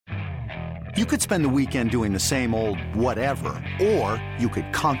You could spend the weekend doing the same old whatever, or you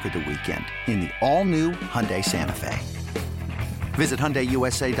could conquer the weekend in the all-new Hyundai Santa Fe. Visit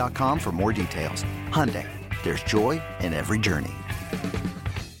HyundaiUSA.com for more details. Hyundai, there's joy in every journey.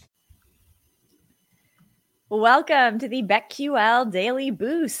 Welcome to the BetQL Daily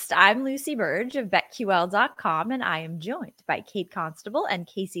Boost. I'm Lucy Burge of BetQL.com, and I am joined by Kate Constable and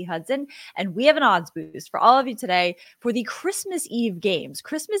Casey Hudson, and we have an odds boost for all of you today for the Christmas Eve games.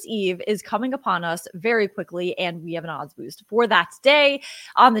 Christmas Eve is coming upon us very quickly, and we have an odds boost for that day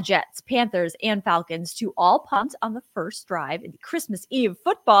on the Jets, Panthers, and Falcons to all punt on the first drive in the Christmas Eve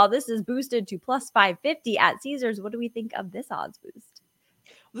football. This is boosted to plus 550 at Caesars. What do we think of this odds boost?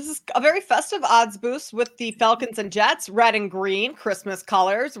 This is a very festive odds boost with the Falcons and Jets, red and green, Christmas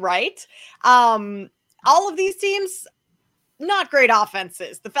colors, right? All of these teams, not great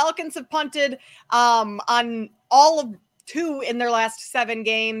offenses. The Falcons have punted on all of 2 in their last 7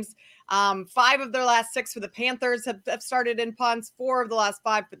 games. 5 of their last 6 for the Panthers have started in punts, 4 of the last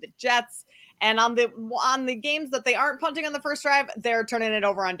 5 for the Jets. And on the games that they aren't punting on the first drive, they're turning it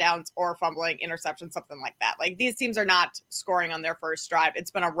over on downs or fumbling, interception, something like that. Like, these teams are not scoring on their first drive.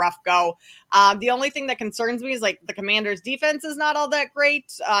 It's been a rough go. The only thing that concerns me is, like, the Commanders' defense is not all that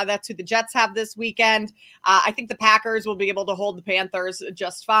great. That's who the Jets have this weekend. I think the Packers will be able to hold the Panthers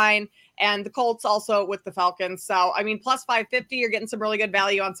just fine. And the Colts also with the Falcons. So, I mean, plus 550, you're getting some really good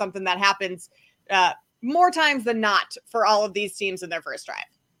value on something that happens more times than not for all of these teams in their first drive.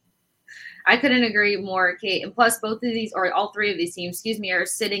 I couldn't agree more, Kate. And plus, both of these, or all 3 of these teams, are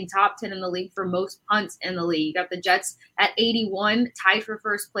sitting top 10 in the league for most punts in the league. You got the Jets at 81, tied for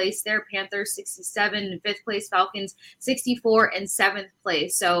first place there. Panthers 67 in 5th place. Falcons 64 in 7th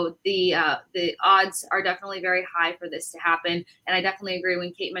place. So the odds are definitely very high for this to happen. And I definitely agree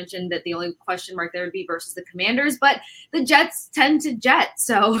when Kate mentioned that the only question mark there would be versus the Commanders. But the Jets tend to jet.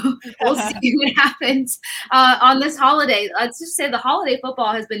 So we'll see what happens on this holiday. Let's just say the holiday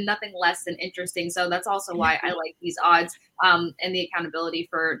football has been nothing less than interesting. So that's also why I like these odds and the accountability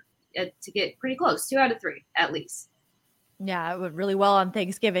for it to get pretty close. 2 out of 3 at least. Yeah, it would really well on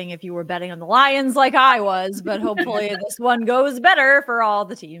Thanksgiving if you were betting on the Lions like I was, but hopefully this one goes better for all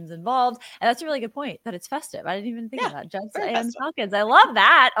the teams involved. And that's a really good point that it's festive. I didn't even think of that. Jets and festive. Falcons. I love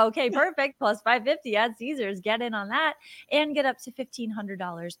that. Okay, perfect. Plus 550 at Caesars. Get in on that and get up to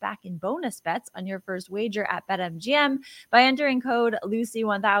 $1,500 back in bonus bets on your first wager at BetMGM by entering code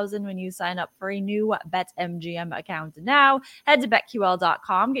Lucy1000 when you sign up for a new BetMGM account. Now, head to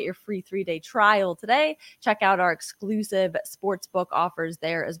BetQL.com. Get your free 3-day trial today. Check out our exclusive sportsbook offers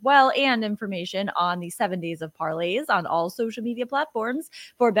there as well, and information on the 7 days of parlays on all social media platforms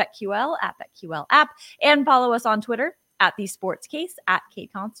for BetQL at BetQL app, and follow us on Twitter at The Sports Case, at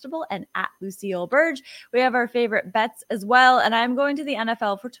Kate Constable, and at Lucille Burge. We have our favorite bets as well, and I'm going to the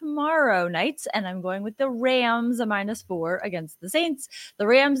NFL for tomorrow night, and I'm going with the Rams, a -4 against the Saints. The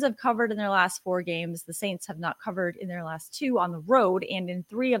Rams have covered in their last 4 games. The Saints have not covered in their last 2 on the road, and in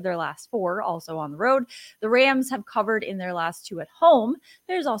 3 of their last 4 also on the road. The Rams have covered in their last 2 at home.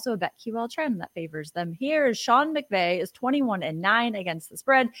 There's also a BetQL trend that favors them here. Sean McVay is 21-9 against the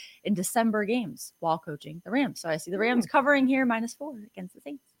spread in December games while coaching the Rams. So I see the Rams covering here -4 against the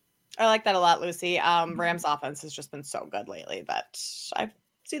Saints. I like that a lot, Lucy. Rams offense has just been so good lately, but I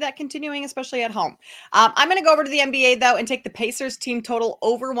see that continuing, especially at home. I'm going to go over to the NBA, though, and take the Pacers team total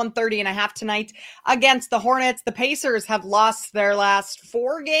over 130.5 tonight against the Hornets. The Pacers have lost their last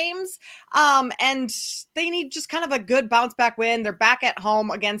 4 games, and they need just kind of a good bounce back win. They're back at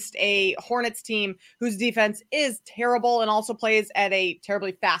home against a Hornets team whose defense is terrible and also plays at a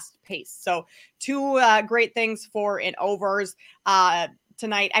terribly fast pace. So 2 great things for in overs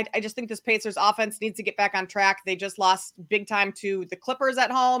tonight. I just think this Pacers offense needs to get back on track. They just lost big time to the Clippers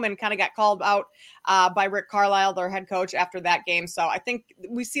at home and kind of got called out by Rick Carlisle, their head coach, after that game. So I think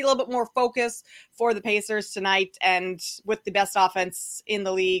we see a little bit more focus for the Pacers tonight, and with the best offense in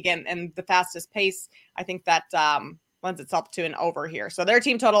the league and the fastest pace, I think that lends itself to an over here. So their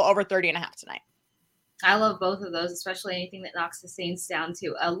team total over 30.5 tonight. I love both of those, especially anything that knocks the Saints down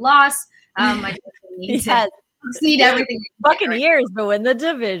to a loss. I need to need everything. Buccaneers will win the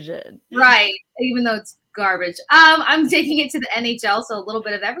division. Right. Even though it's garbage. I'm taking it to the NHL, so a little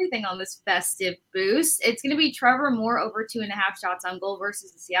bit of everything on this festive boost. It's going to be Trevor Moore over 2.5 shots on goal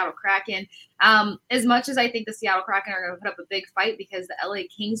versus the Seattle Kraken. As much as I think the Seattle Kraken are going to put up a big fight because the LA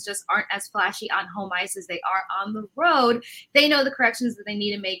Kings just aren't as flashy on home ice as they are on the road, they know the corrections that they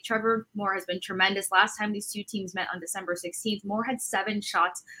need to make. Trevor Moore has been tremendous. Last time these 2 teams met on December 16th, Moore had 7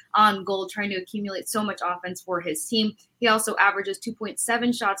 shots on goal, trying to accumulate so much offense for his team. He also averages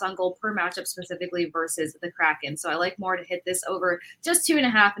 2.7 shots on goal per matchup, specifically versus the Kraken. So I like Moore to hit this over just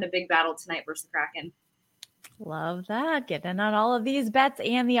 2.5 in a big battle tonight versus the Kraken. Love that. Get in on all of these bets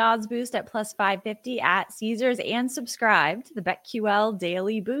and the odds boost at plus 550 at Caesars, and subscribe to the BetQL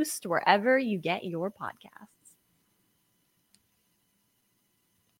Daily Boost wherever you get your podcasts.